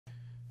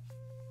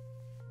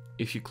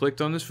if you clicked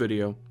on this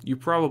video, you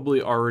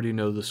probably already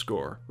know the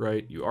score,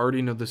 right? You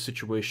already know the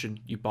situation.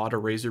 You bought a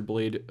Razer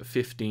Blade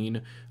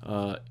 15.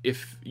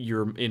 If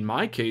you're, in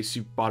my case,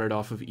 you bought it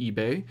off of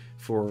eBay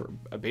for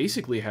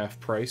basically half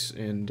price,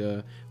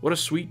 and what a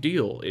sweet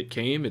deal. It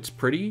came, it's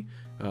pretty,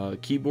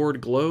 keyboard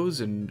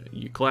glows, and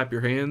you clap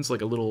your hands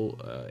like a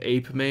little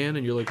ape man,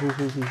 and you're like,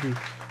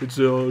 it's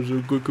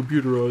a good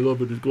computer, I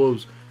love it, it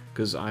glows.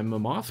 Because I'm a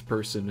moth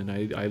person, and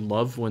I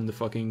love when the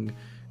fucking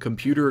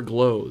computer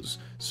glows.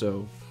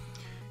 So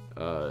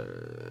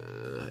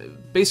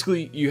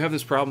basically you have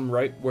this problem,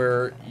 right,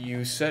 where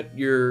you set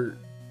your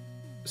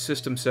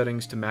system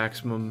settings to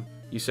maximum,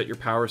 you set your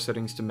power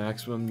settings to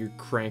maximum, you're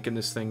cranking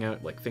this thing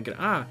out, like thinking,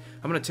 I'm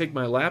gonna take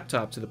my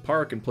laptop to the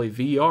park and play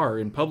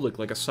VR in public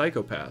like a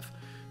psychopath.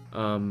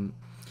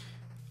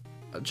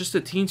 Just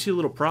a teensy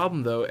little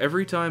problem though,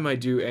 every time I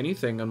do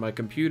anything on my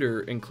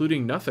computer,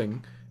 including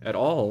nothing at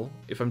all,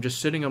 if I'm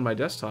just sitting on my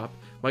desktop,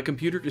 my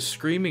computer is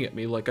screaming at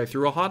me like I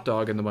threw a hot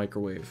dog in the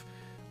microwave.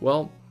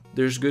 Well,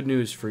 there's good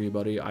news for you,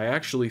 buddy. I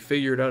actually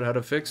figured out how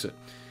to fix it.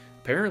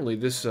 Apparently,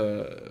 this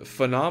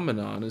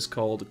phenomenon is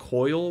called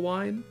Coil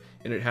Whine,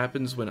 and it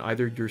happens when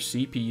either your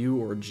CPU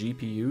or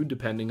GPU,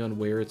 depending on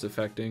where it's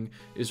affecting,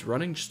 is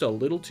running just a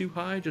little too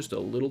high, just a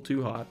little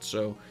too hot.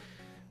 So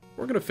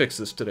we're going to fix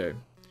this today.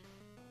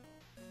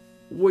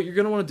 What you're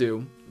going to want to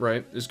do,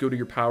 right, is go to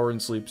your power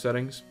and sleep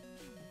settings.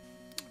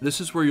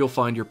 This is where you'll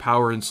find your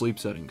power and sleep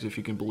settings, if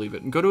you can believe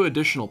it, and go to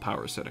additional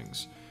power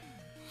settings.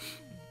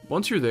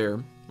 Once you're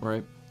there,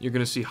 right, you're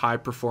going to see high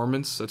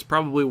performance. That's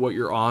probably what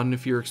you're on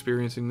if you're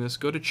experiencing this.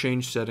 Go to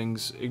change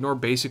settings, ignore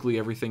basically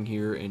everything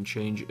here, and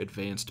change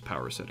advanced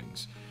power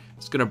settings.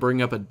 It's going to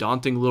bring up a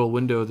daunting little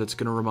window that's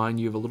going to remind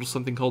you of a little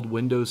something called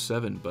Windows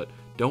 7, but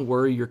don't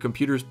worry, your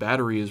computer's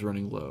battery is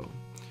running low.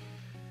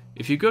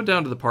 If you go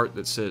down to the part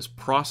that says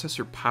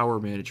Processor Power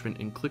Management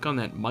and click on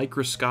that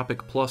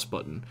microscopic plus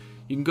button,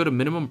 you can go to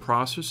minimum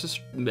processor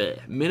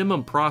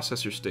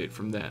state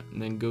from that,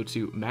 and then go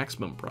to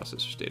maximum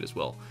processor state as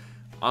well.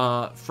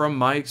 From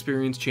my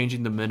experience,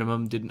 changing the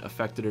minimum didn't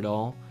affect it at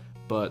all,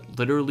 but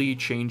literally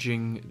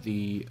changing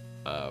the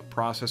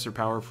processor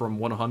power from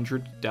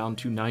 100 down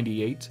to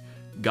 98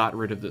 got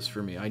rid of this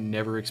for me. I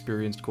never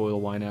experienced Coil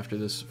Whine after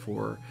this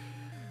for,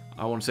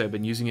 I want to say I've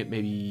been using it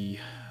maybe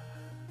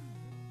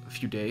a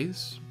few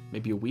days,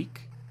 maybe a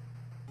week.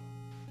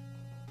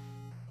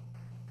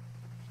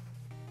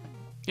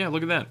 Yeah,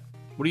 look at that.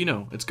 What do you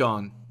know? It's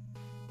gone.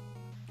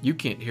 You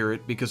can't hear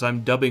it because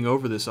I'm dubbing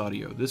over this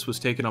audio. This was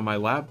taken on my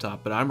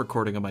laptop, but I'm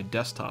recording on my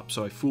desktop,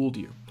 so I fooled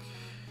you.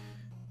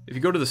 If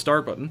you go to the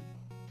start button,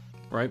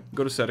 right,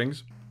 go to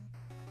settings,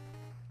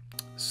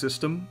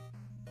 system,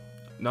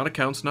 not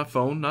accounts, not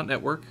phone, not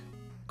network,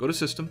 go to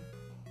system,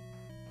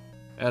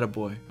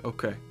 attaboy,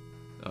 okay.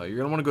 You're going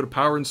to want to go to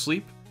power and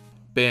sleep.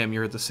 Bam,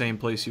 you're at the same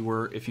place you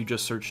were if you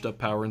just searched up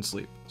power and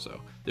sleep.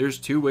 So there's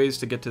two ways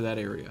to get to that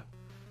area.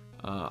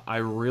 I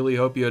really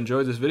hope you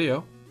enjoyed this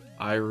video.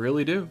 I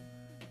really do.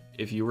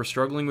 If you were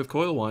struggling with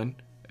Coil Whine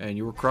and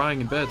you were crying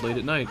in bed late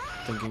at night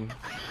thinking,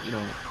 you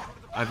know,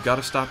 I've got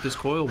to stop this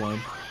Coil Whine.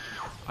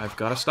 I've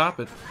got to stop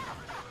it.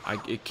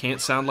 It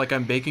can't sound like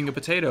I'm baking a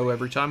potato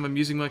every time I'm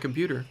using my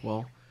computer.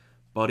 Well,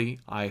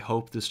 buddy, I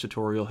hope this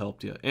tutorial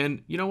helped you.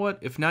 And you know what?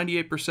 If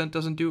 98%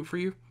 doesn't do it for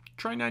you,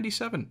 try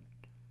 97.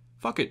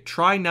 Fuck it.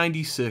 Try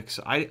 96.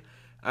 I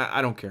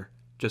don't care.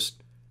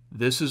 Just,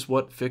 this is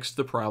what fixed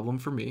the problem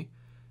for me.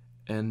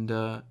 And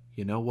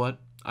you know what?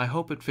 I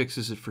hope it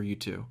fixes it for you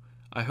too.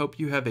 I hope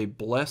you have a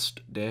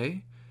blessed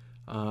day,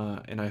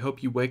 and I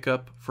hope you wake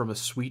up from a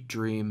sweet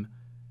dream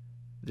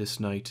this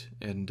night,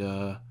 and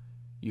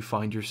you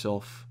find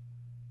yourself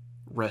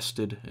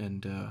rested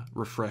and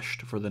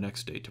refreshed for the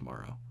next day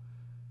tomorrow.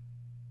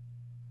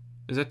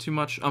 Is that too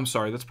much? I'm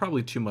sorry, that's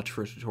probably too much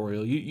for a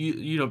tutorial.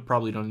 You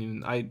probably don't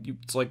even,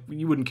 it's like,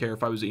 you wouldn't care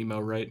if I was emo,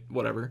 right?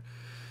 Whatever.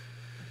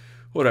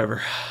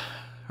 Whatever.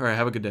 Alright,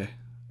 have a good day.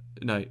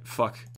 Night. Fuck.